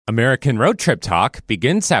American Road Trip Talk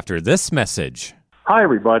begins after this message. Hi,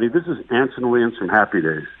 everybody. This is Anson Williams from Happy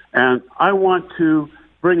Days, and I want to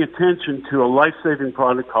bring attention to a life-saving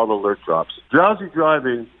product called Alert Drops. Drowsy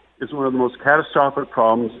driving is one of the most catastrophic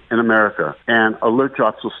problems in America, and Alert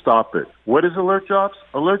Drops will stop it. What is Alert Drops?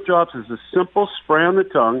 Alert Drops is a simple spray on the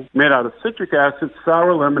tongue made out of citric acid,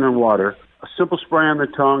 sour lemon, and water. A simple spray on the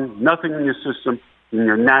tongue, nothing in your system, and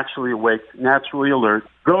you're naturally awake, naturally alert.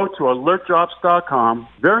 Go to alertdrops.com.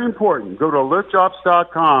 Very important. Go to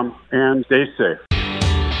alertdrops.com and stay safe.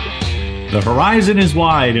 The horizon is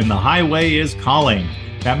wide and the highway is calling.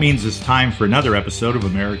 That means it's time for another episode of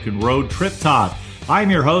American Road Trip Talk.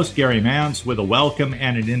 I'm your host, Gary Mance, with a welcome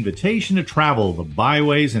and an invitation to travel the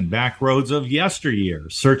byways and back roads of yesteryear,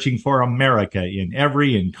 searching for America in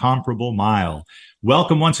every incomparable mile.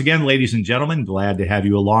 Welcome once again, ladies and gentlemen. Glad to have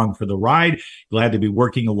you along for the ride. Glad to be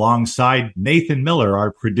working alongside Nathan Miller,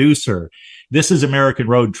 our producer. This is American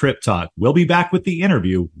Road Trip Talk. We'll be back with the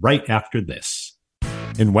interview right after this.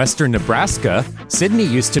 In western Nebraska, Sidney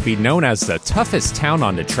used to be known as the toughest town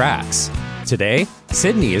on the tracks. Today,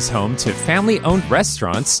 Sidney is home to family-owned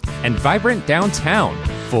restaurants and vibrant downtown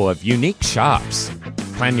full of unique shops.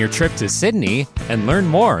 Plan your trip to Sidney and learn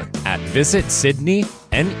more at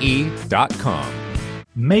visitsydneyne.com.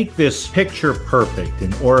 Make this picture perfect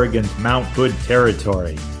in Oregon's Mount Hood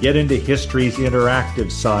territory. Get into history's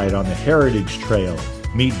interactive side on the Heritage Trail.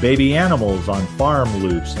 Meet baby animals on farm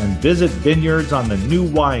loops and visit vineyards on the New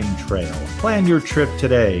Wine Trail. Plan your trip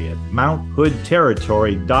today at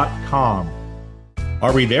mounthoodterritory.com.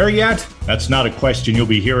 Are we there yet? That's not a question you'll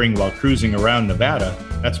be hearing while cruising around Nevada.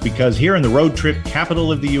 That's because here in the road trip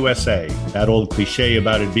capital of the USA, that old cliche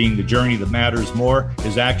about it being the journey that matters more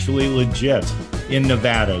is actually legit. In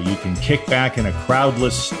Nevada, you can kick back in a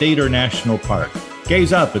crowdless state or national park.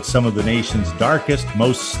 Gaze up at some of the nation's darkest,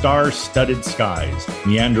 most star-studded skies.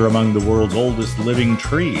 Meander among the world's oldest living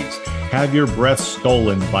trees. Have your breath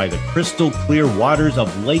stolen by the crystal-clear waters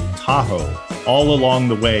of Lake Tahoe. All along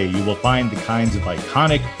the way, you will find the kinds of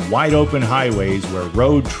iconic, wide-open highways where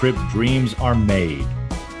road trip dreams are made.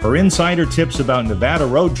 For insider tips about Nevada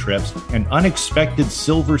road trips and unexpected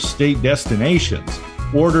Silver State destinations,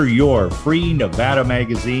 order your free Nevada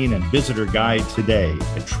magazine and visitor guide today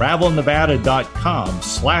at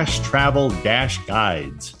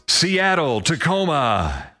travelnevada.com/travel-guides. Seattle,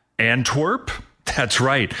 Tacoma, Antwerp. That's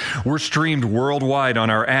right. We're streamed worldwide on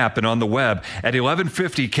our app and on the web at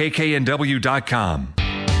 1150kknw.com.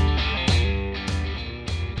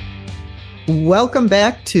 Welcome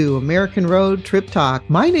back to American Road Trip Talk.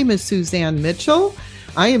 My name is Suzanne Mitchell.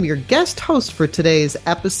 I am your guest host for today's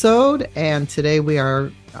episode, and today we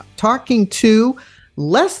are talking to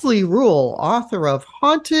Leslie Rule, author of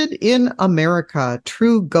Haunted in America,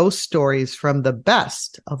 True Ghost Stories from the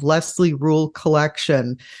Best of Leslie Rule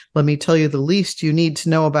Collection. Let me tell you the least you need to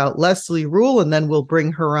know about Leslie Rule, and then we'll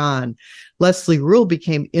bring her on. Leslie Rule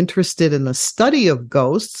became interested in the study of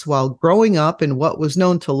ghosts while growing up in what was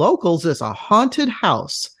known to locals as a haunted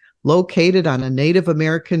house located on a Native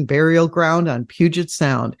American burial ground on Puget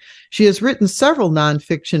Sound. She has written several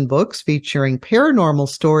nonfiction books featuring paranormal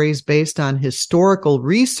stories based on historical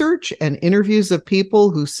research and interviews of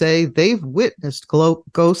people who say they've witnessed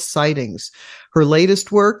ghost sightings. Her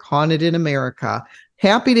latest work, Haunted in America.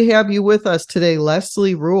 Happy to have you with us today,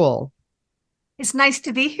 Leslie Rule. It's nice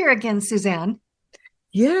to be here again, Suzanne.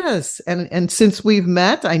 Yes, and since we've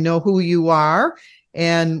met, I know who you are.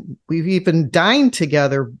 And we've even dined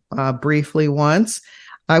together briefly once.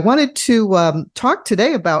 I wanted to talk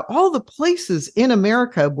today about all the places in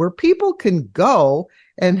America where people can go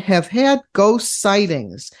and have had ghost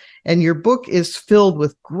sightings. And your book is filled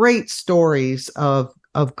with great stories of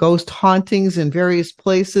ghost hauntings in various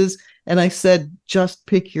places. And I said, just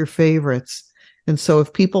pick your favorites. And so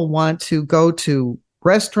if people want to go to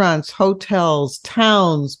restaurants, hotels,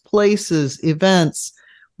 towns, places, events,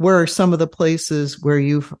 where are some of the places where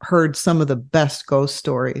you've heard some of the best ghost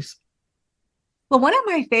stories? Well, one of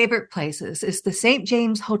my favorite places is the St.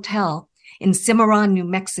 James Hotel in Cimarron, New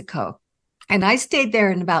Mexico. And I stayed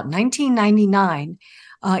there in about 1999.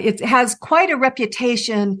 It has quite a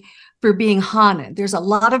reputation for being haunted. There's a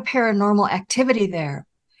lot of paranormal activity there.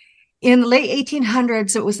 In the late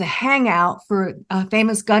 1800s, it was a hangout for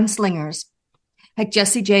famous gunslingers like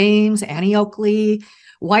Jesse James, Annie Oakley,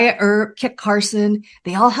 Wyatt Earp, Kit Carson.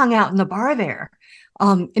 They all hung out in the bar there.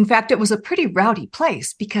 In fact, it was a pretty rowdy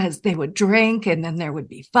place because they would drink and then there would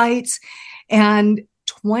be fights. And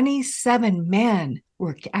 27 men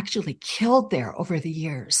were actually killed there over the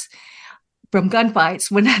years from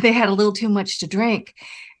gunfights when they had a little too much to drink.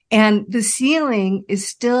 And the ceiling is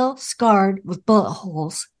still scarred with bullet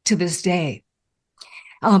holes to this day.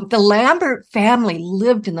 The Lambert family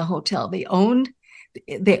lived in the hotel. They owned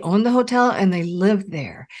the hotel and they lived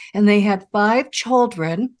there. And they had 5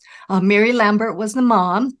 children. Mary Lambert was the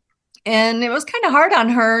mom. And it was kind of hard on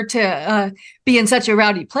her to be in such a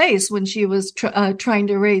rowdy place when she was trying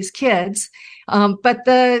to raise kids. But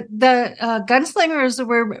the gunslingers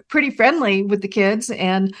were pretty friendly with the kids.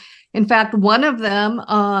 And in fact, one of them,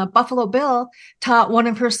 Buffalo Bill, taught one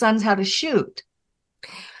of her sons how to shoot.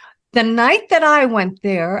 The night that I went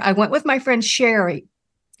there, I went with my friend Sherry,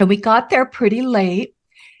 and we got there pretty late.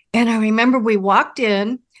 And I remember we walked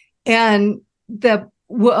in, and the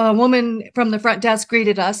woman from the front desk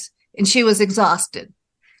greeted us, and she was exhausted.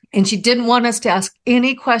 And she didn't want us to ask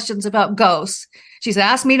any questions about ghosts. She said,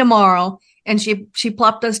 ask me tomorrow. And she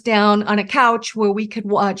plopped us down on a couch where we could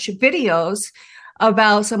watch videos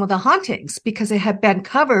about some of the hauntings, because it had been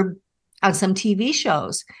covered on some TV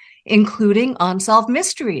shows, including Unsolved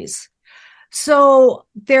Mysteries. So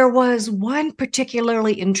there was one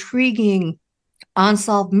particularly intriguing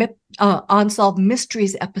Unsolved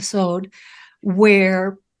Mysteries episode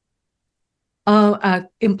where an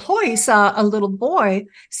employee saw a little boy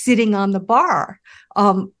sitting on the bar.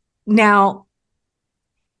 Now,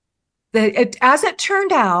 as it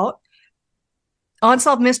turned out,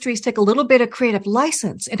 Unsolved Mysteries took a little bit of creative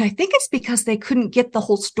license. And I think it's because they couldn't get the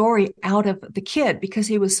whole story out of the kid because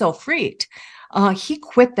he was so freaked. He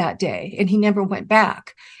quit that day and he never went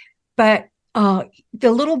back. But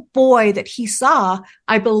the little boy that he saw,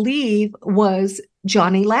 I believe, was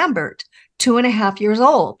Johnny Lambert, 2.5 years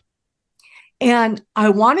old. And I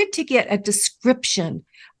wanted to get a description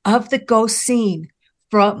of the ghost scene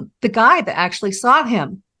from the guy that actually saw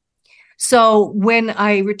him. So when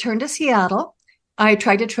I returned to Seattle, I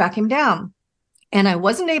tried to track him down, and I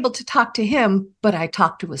wasn't able to talk to him, but I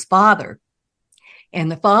talked to his father.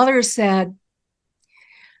 And the father said,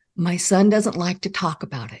 my son doesn't like to talk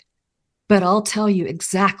about it, but I'll tell you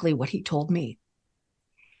exactly what he told me.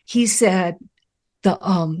 He said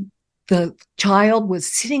the child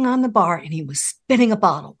was sitting on the bar and he was spinning a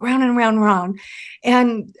bottle round and round and round.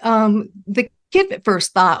 And the kid at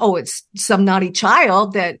first thought, oh, it's some naughty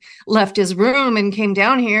child that left his room and came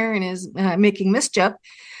down here and is making mischief.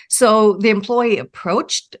 So the employee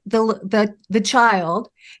approached the child.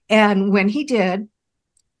 And when he did,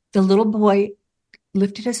 the little boy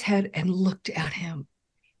lifted his head and looked at him.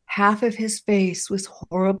 Half of his face was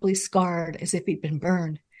horribly scarred as if he'd been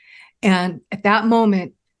burned. And at that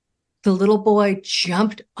moment, the little boy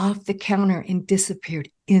jumped off the counter and disappeared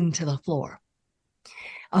into the floor.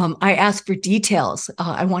 I asked for details.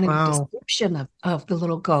 I wanted a description of the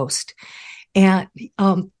little ghost. And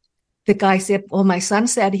the guy said, well, my son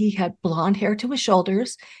said he had blonde hair to his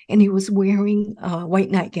shoulders and he was wearing a white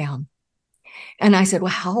nightgown. And I said,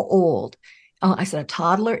 well, how old? I said, a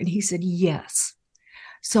toddler. And he said, yes.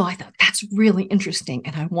 So I thought, that's really interesting.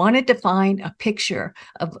 And I wanted to find a picture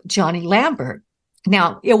of Johnny Lambert.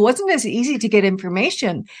 Now, it wasn't as easy to get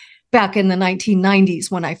information back in the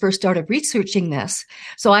 1990s when I first started researching this.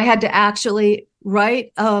 So I had to actually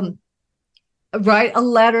write a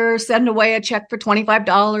letter, send away a check for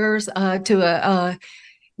 $25 to a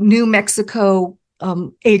New Mexico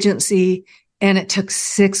agency. And it took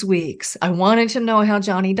 6 weeks. I wanted to know how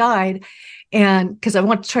Johnny died. And because I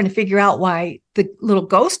wanted to try to figure out why the little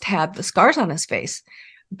ghost had the scars on his face,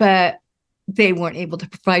 but they weren't able to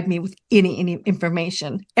provide me with any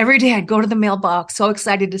information. Every day I'd go to the mailbox, so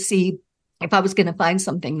excited to see if I was going to find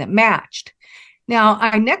something that matched. Now,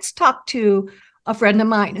 I next talked to a friend of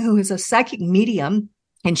mine who is a psychic medium,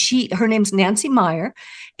 and her name's Nancy Meyer,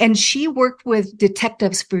 and she worked with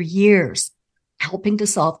detectives for years, helping to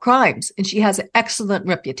solve crimes, and she has an excellent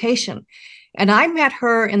reputation. And I met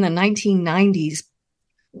her in the 1990s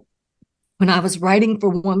when I was writing for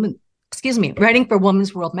Women's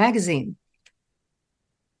World magazine.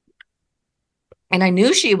 And I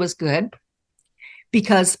knew she was good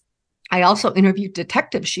because I also interviewed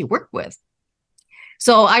detectives she worked with.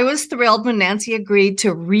 So I was thrilled when Nancy agreed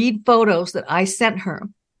to read photos that I sent her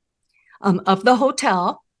of the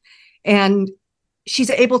hotel. And she's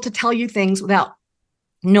able to tell you things without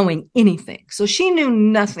knowing anything. So she knew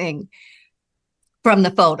nothing from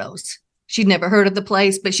the photos. She'd never heard of the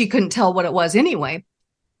place, but she couldn't tell what it was anyway.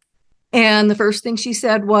 And the first thing she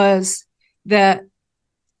said was that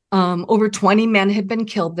over 20 men had been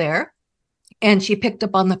killed there. And she picked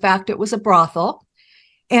up on the fact it was a brothel.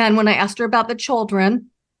 And when I asked her about the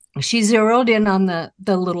children, she zeroed in on the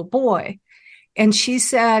little boy. And she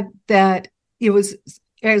said that it was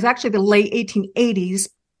actually the late 1880s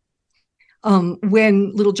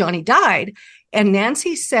when little Johnny died. And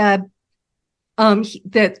Nancy said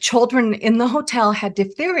that children in the hotel had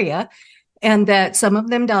diphtheria. and that some of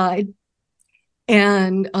them died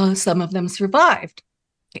and some of them survived,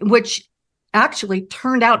 which actually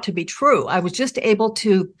turned out to be true. I was just able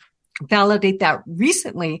to validate that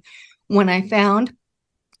recently when I found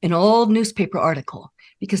an old newspaper article,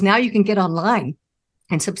 because now you can get online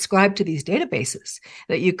and subscribe to these databases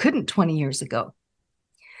that you couldn't 20 years ago.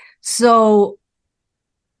 So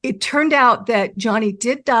it turned out that Johnny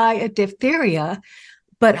did die of diphtheria,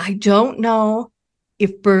 but I don't know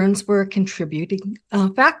if burns were a contributing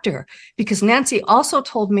factor, because Nancy also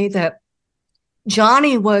told me that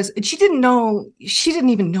Johnny she didn't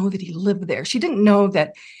even know that he lived there. She didn't know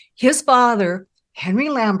that his father, Henry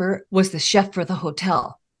Lambert, was the chef for the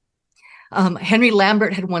hotel. Henry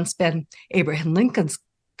Lambert had once been Abraham Lincoln's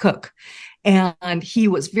cook, and he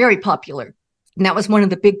was very popular. And that was one of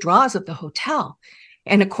the big draws of the hotel.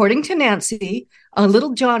 And according to Nancy,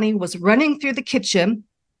 little Johnny was running through the kitchen,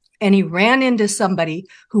 and he ran into somebody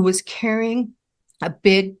who was carrying a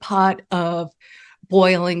big pot of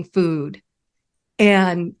boiling food.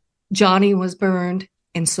 And Johnny was burned,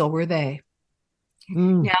 and so were they.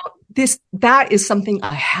 Now, that is something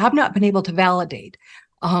I have not been able to validate.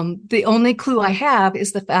 The only clue I have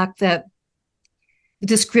is the fact that the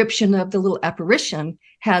description of the little apparition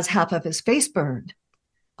has half of his face burned.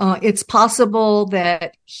 It's possible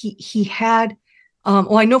that he had,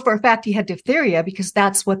 I know for a fact he had diphtheria, because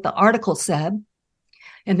that's what the article said,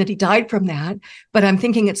 and that he died from that. But I'm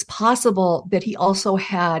thinking it's possible that he also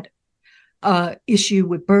had issue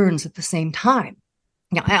with burns at the same time.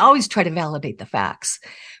 Now, I always try to validate the facts,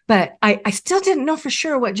 but I still didn't know for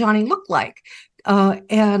sure what Johnny looked like.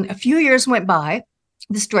 And a few years went by.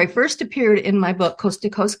 The story first appeared in my book, Coast to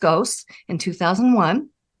Coast Ghosts, in 2001.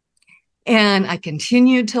 And I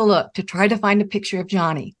continued to look to try to find a picture of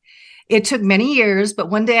Johnny. It took many years, but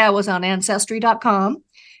one day I was on Ancestry.com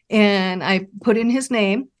and I put in his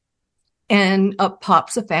name, and up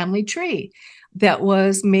pops a family tree that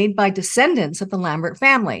was made by descendants of the Lambert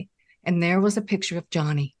family. And there was a picture of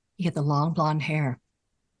Johnny. He had the long blonde hair.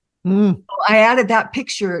 So I added that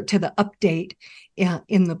picture to the update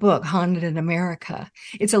in the book, Haunted in America.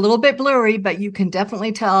 It's a little bit blurry, but you can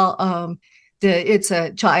definitely tell it's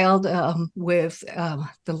a child with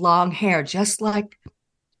the long hair, just like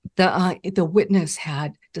the witness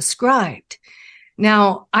had described.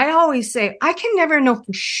 Now, I always say I can never know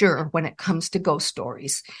for sure when it comes to ghost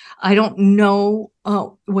stories. I don't know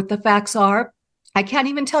what the facts are. I can't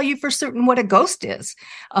even tell you for certain what a ghost is.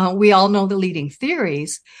 We all know the leading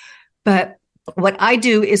theories, but what I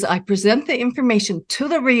do is I present the information to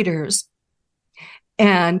the readers,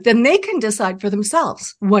 and then they can decide for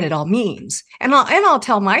themselves what it all means. And I'll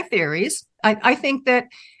tell my theories. I think that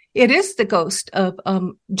it is the ghost of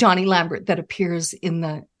Johnny Lambert that appears in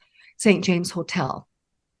the St. James Hotel.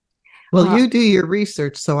 Well, you do your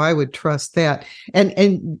research, so I would trust that.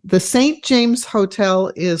 And the St. James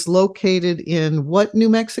Hotel is located in what New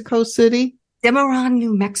Mexico City? Cimarron,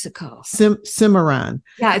 New Mexico. Cimarron.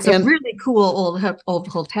 Yeah, it's a really cool old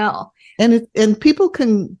hotel. And people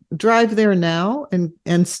can drive there now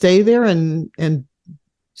and stay there and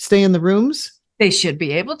stay in the rooms? They should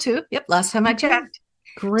be able to. Yep, last time I checked.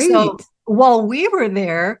 Great. So while we were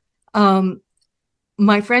there,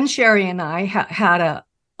 my friend Sherry and I had a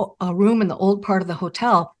room in the old part of the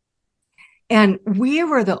hotel, and we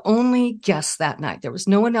were the only guests that night. There was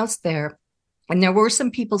no one else there, and there were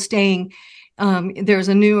some people staying. There's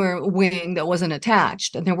a newer wing that wasn't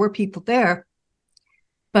attached, and there were people there.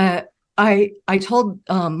 But I told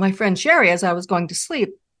my friend Sherry, as I was going to sleep,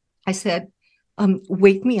 I said,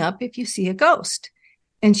 wake me up if you see a ghost.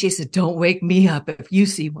 And she said, don't wake me up if you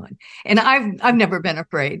see one. And I've never been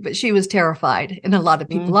afraid, but she was terrified, and a lot of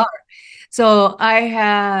people are. So I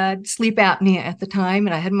had sleep apnea at the time,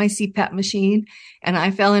 and I had my CPAP machine, and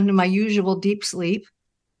I fell into my usual deep sleep.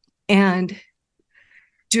 And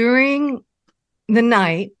during the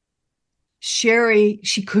night, Sherry,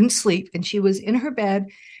 she couldn't sleep, and she was in her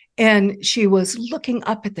bed, and she was looking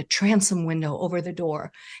up at the transom window over the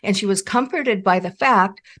door. And she was comforted by the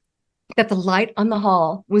fact that the light on the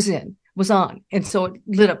hall was on. And so it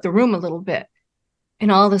lit up the room a little bit.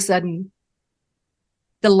 And all of a sudden,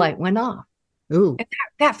 the light went off. Ooh. And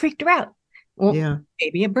that freaked her out. Well, yeah.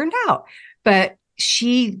 Maybe it burned out. But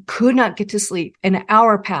she could not get to sleep. An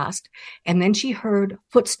hour passed, and then she heard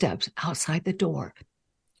footsteps outside the door.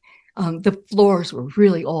 The floors were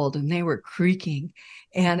really old, and they were creaking.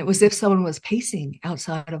 And it was as if someone was pacing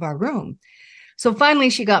outside of our room. So finally,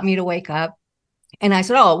 she got me to wake up. And I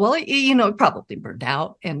said, oh, well, it probably burned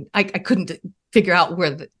out. And I couldn't figure out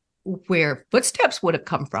where footsteps would have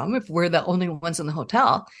come from if we're the only ones in the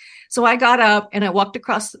hotel. So I got up and I walked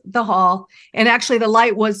across the hall. And actually, the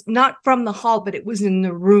light was not from the hall, but it was in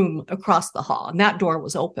the room across the hall. And that door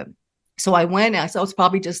was open. So I went, I saw it's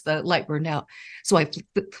probably just the light burned out. So I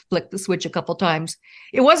flicked the switch a couple times.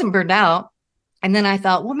 It wasn't burned out. And then I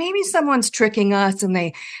thought, well, maybe someone's tricking us, and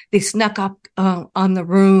they snuck up on the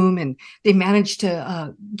room, and they managed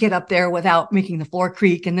to get up there without making the floor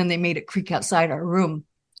creak. And then they made it creak outside our room.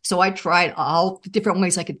 So I tried all the different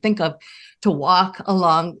ways I could think of to walk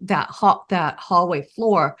along that hallway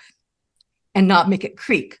floor and not make it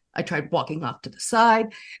creak. I tried walking off to the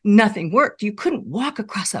side. Nothing worked. You couldn't walk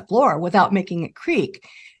across that floor without making it creak.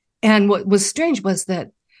 And what was strange was that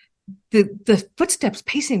the footsteps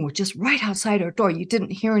pacing were just right outside our door. You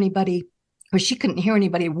didn't hear anybody, or she couldn't hear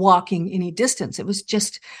anybody walking any distance. It was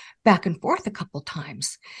just back and forth a couple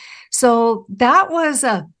times. So that was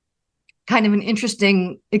a kind of an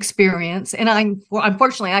interesting experience. And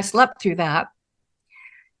unfortunately, I slept through that.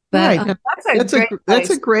 But right. That's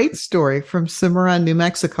a great story from Cimarron, New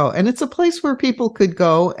Mexico. And it's a place where people could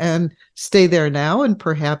go and stay there now and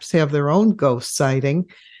perhaps have their own ghost sighting.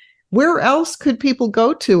 Where else could people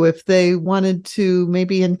go to if they wanted to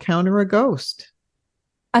maybe encounter a ghost?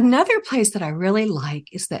 Another place that I really like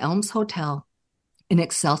is the Elms Hotel in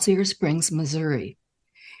Excelsior Springs, Missouri.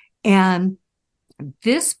 And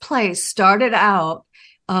this place started out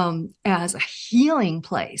as a healing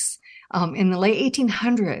place in the late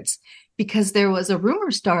 1800s, because there was a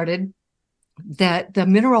rumor started that the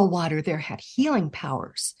mineral water there had healing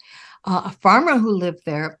powers. A farmer who lived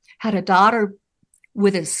there had a daughter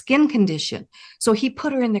with a skin condition. So he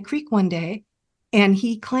put her in the creek one day, and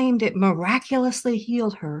he claimed it miraculously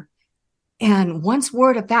healed her. And once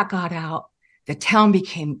word of that got out, the town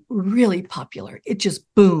became really popular. It just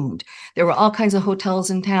boomed. There were all kinds of hotels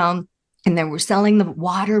in town, and they were selling the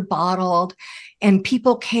water bottled, and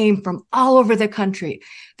people came from all over the country.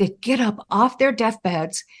 They'd get up off their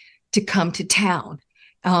deathbeds to come to town.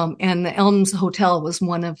 And the Elms Hotel was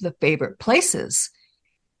one of the favorite places.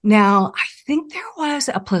 Now, I think there was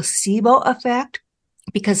a placebo effect,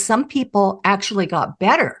 because some people actually got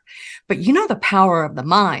better. But you know the power of the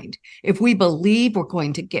mind. If we believe we're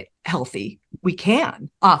going to get healthy, we can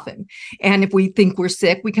often. And if we think we're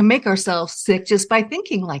sick, we can make ourselves sick just by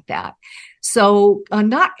thinking like that. So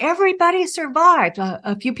not everybody survived.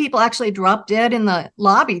 A few people actually dropped dead in the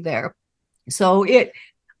lobby there. So it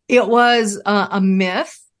was a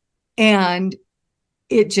myth, and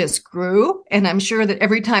it just grew. And I'm sure that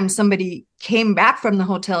every time somebody came back from the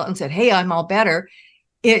hotel and said, hey, I'm all better,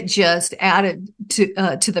 it just added to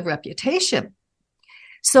the reputation.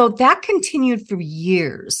 So that continued for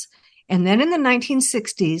years. And then in the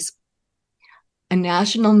 1960s, a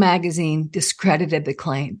national magazine discredited the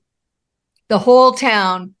claim. The whole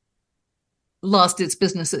town lost its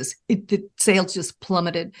businesses. The sales just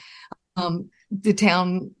plummeted. The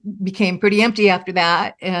town became pretty empty after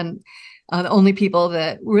that. And the only people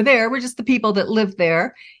that were there were just the people that lived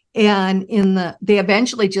there. And they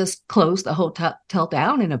eventually just closed the hotel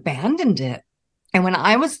down and abandoned it. And when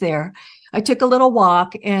I was there, I took a little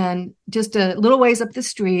walk, and just a little ways up the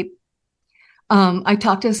street, I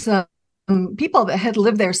talked to some people that had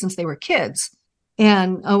lived there since they were kids.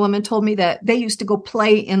 And a woman told me that they used to go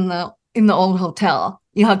play in the old hotel.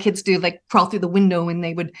 You know how kids do, like crawl through the window, and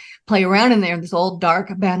they would play around in there in this old dark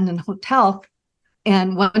abandoned hotel.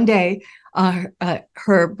 And one day,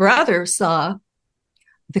 her brother saw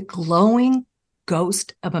the glowing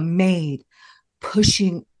ghost of a maid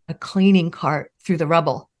pushing a cleaning cart through the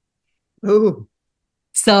rubble. Ooh.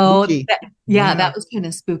 So that was kind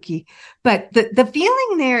of spooky. But the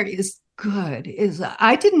feeling there is good.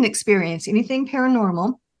 I didn't experience anything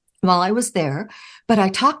paranormal while I was there, but I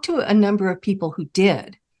talked to a number of people who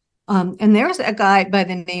did. And there's a guy by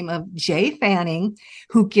the name of Jay Fanning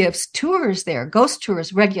who gives tours there, ghost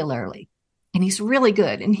tours regularly. And he's really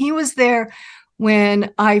good. And he was there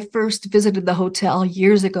when I first visited the hotel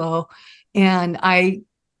years ago. And I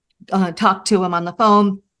talked to him on the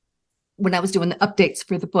phone when I was doing the updates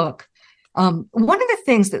for the book. One of the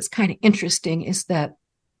things that's kind of interesting is that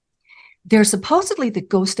there's supposedly the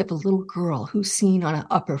ghost of a little girl who's seen on an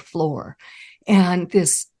upper floor. And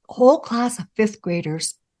this whole class of fifth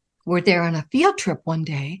graders were there on a field trip one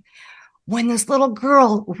day when this little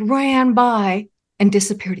girl ran by and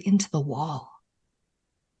disappeared into the wall.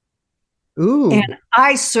 Ooh. And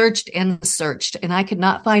I searched and searched, and I could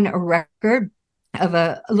not find a record of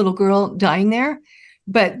a little girl dying there.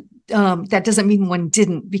 But that doesn't mean one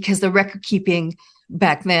didn't, because the record keeping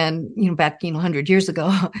back then, 100 years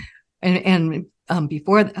ago and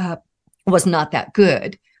before was not that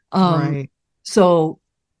good. Right. So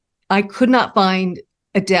I could not find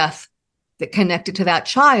a death that connected to that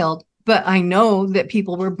child, but I know that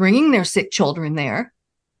people were bringing their sick children there.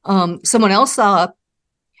 Someone else saw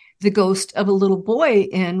the ghost of a little boy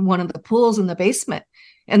in one of the pools in the basement.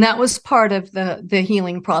 And that was part of the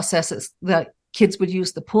healing processes that kids would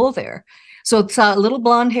use the pool there. So it's a little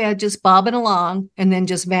blonde head just bobbing along and then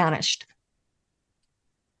just vanished.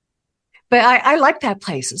 But I like that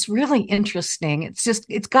place. It's really interesting.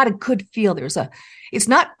 It's got a good feel.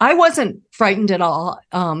 I wasn't frightened at all,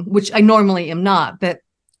 which I normally am not, but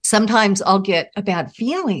sometimes I'll get a bad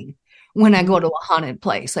feeling when I go to a haunted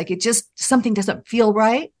place. Like something doesn't feel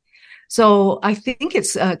right. So I think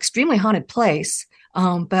it's an extremely haunted place.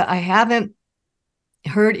 But I haven't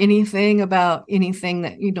heard anything about anything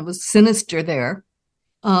that, was sinister there.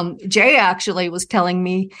 Jay actually was telling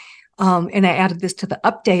me, and I added this to the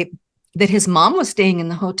update, that his mom was staying in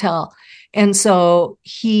the hotel. And so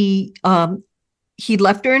he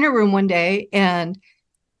left her in her room one day and,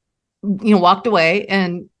 walked away,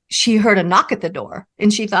 and she heard a knock at the door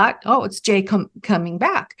and she thought, oh, it's Jay coming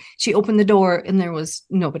back. She opened the door and there was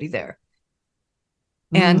nobody there.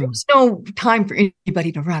 And there was no time for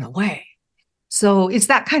anybody to run away. So it's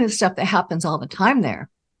that kind of stuff that happens all the time there.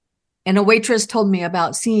 And a waitress told me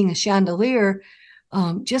about seeing a chandelier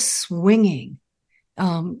just swinging,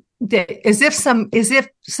 as if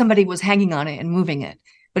somebody was hanging on it and moving it.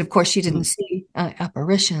 But of course, she didn't see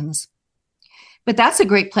apparitions. But that's a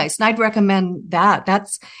great place, and I'd recommend that.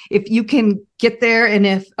 That's if you can get there. And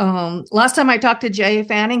if last time I talked to Jay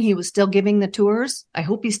Fanning, he was still giving the tours. I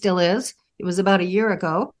hope he still is. It was about a year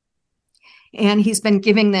ago. And he's been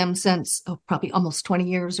giving them since probably almost 20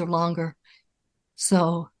 years or longer.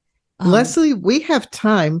 So, Leslie, we have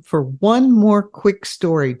time for one more quick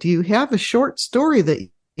story. Do you have a short story that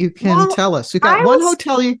you can tell us? We've got one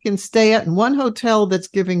hotel you can stay at and one hotel that's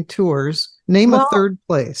giving tours. Name a third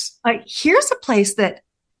place. Here's a place that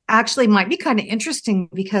actually might be kind of interesting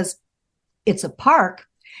because it's a park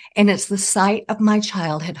and it's the site of my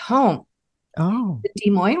childhood home. Oh,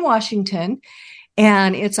 Des Moines, Washington.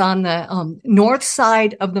 And it's on the north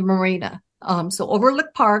side of the marina. So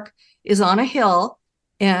Overlook Park is on a hill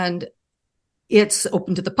and it's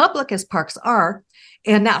open to the public, as parks are.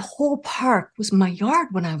 And that whole park was my yard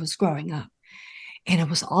when I was growing up. And it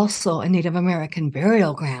was also a Native American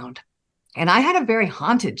burial ground. And I had a very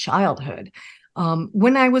haunted childhood.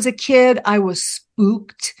 When I was a kid, I was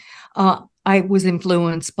spooked. I was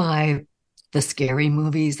influenced by the scary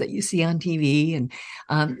movies that you see on TV.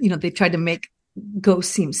 And, they tried to make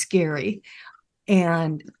ghosts seem scary.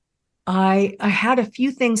 And I had a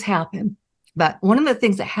few things happen. But one of the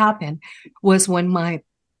things that happened was when my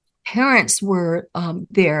parents were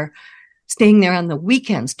staying there on the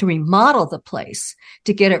weekends to remodel the place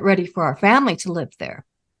to get it ready for our family to live there.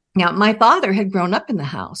 Now, my father had grown up in the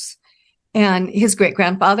house, and his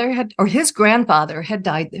grandfather had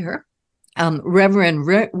died there.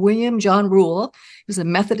 Reverend William John Rule, he was a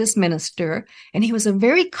Methodist minister, and he was a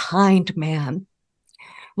very kind man.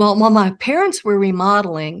 Well, while my parents were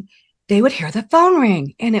remodeling, they would hear the phone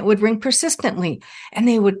ring, and it would ring persistently, and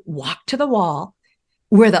they would walk to the wall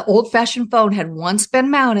where the old-fashioned phone had once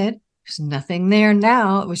been mounted. There's nothing there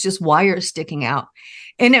now. It was just wires sticking out.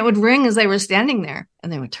 And it would ring as they were standing there,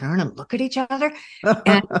 and they would turn and look at each other.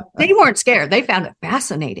 And they weren't scared. They found it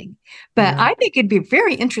fascinating. But I think it'd be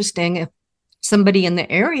very interesting if somebody in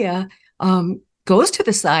the area goes to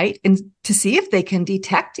the site and to see if they can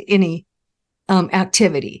detect any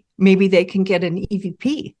activity. Maybe they can get an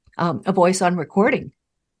EVP, a voice on recording.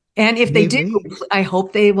 And if they do, I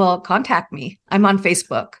hope they will contact me. I'm on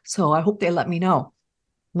Facebook, so I hope they let me know.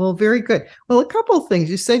 Well, very good. Well, a couple of things.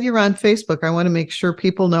 You said you're on Facebook. I want to make sure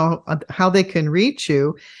people know how they can reach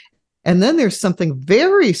you. And then there's something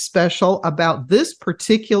very special about this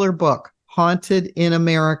particular book, Haunted in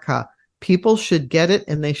America. People should get it,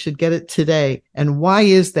 and they should get it today. And why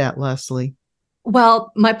is that, Leslie?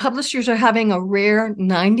 Well, my publishers are having a rare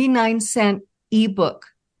 99-cent ebook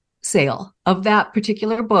sale of that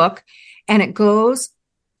particular book, and it goes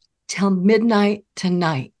till midnight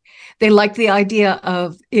tonight. They like the idea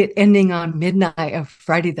of it ending on midnight of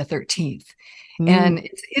Friday the 13th. And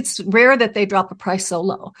it's rare that they drop a price so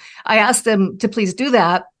low. I asked them to please do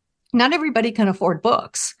that. Not everybody can afford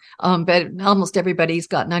books, but almost everybody's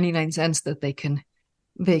got 99 cents that they can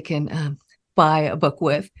buy a book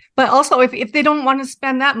with. But also, if they don't want to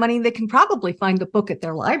spend that money, they can probably find the book at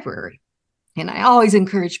their library. And I always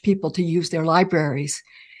encourage people to use their libraries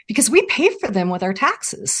because we pay for them with our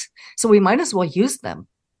taxes. So we might as well use them.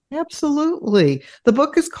 Absolutely. The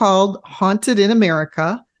book is called Haunted in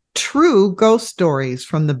America true ghost stories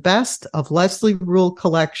from the best of Leslie Rule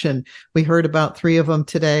collection. We heard about 3 of them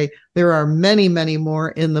today. There are many, many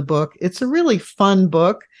more in the book. It's a really fun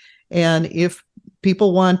book. And if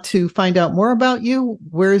people want to find out more about you,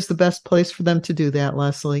 where is the best place for them to do that,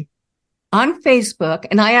 Leslie? On Facebook,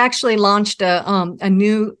 and I actually launched a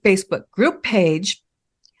new Facebook group page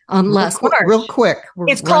last March. Real quick.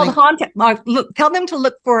 It's called Haunted. Tell them to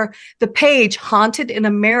look for the page Haunted in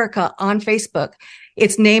America on Facebook.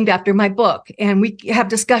 It's named after my book, and we have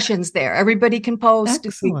discussions there. Everybody can post.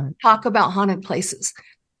 Excellent. We talk about haunted places.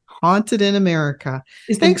 Haunted in America.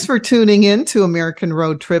 Thanks for tuning in to American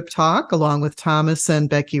Road Trip Talk, along with Thomas and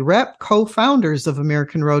Becky Repp, co-founders of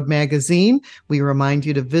American Road Magazine. We remind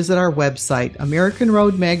you to visit our website,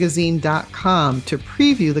 AmericanRoadMagazine.com, to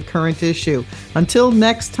preview the current issue. Until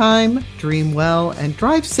next time, dream well and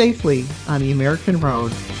drive safely on the American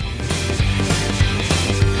Road.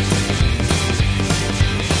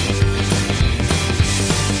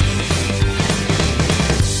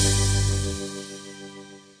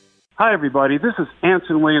 Hi, everybody. This is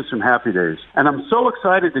Anson Williams from Happy Days, and I'm so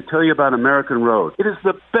excited to tell you about American Road. It is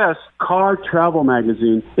the best car travel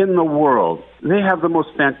magazine in the world. They have the most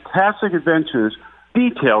fantastic adventures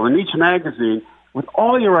detailed in each magazine with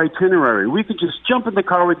all your itinerary. We could just jump in the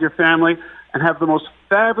car with your family and have the most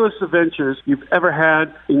fabulous adventures you've ever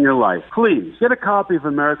had in your life. Please get a copy of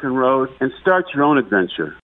American Road and start your own adventure.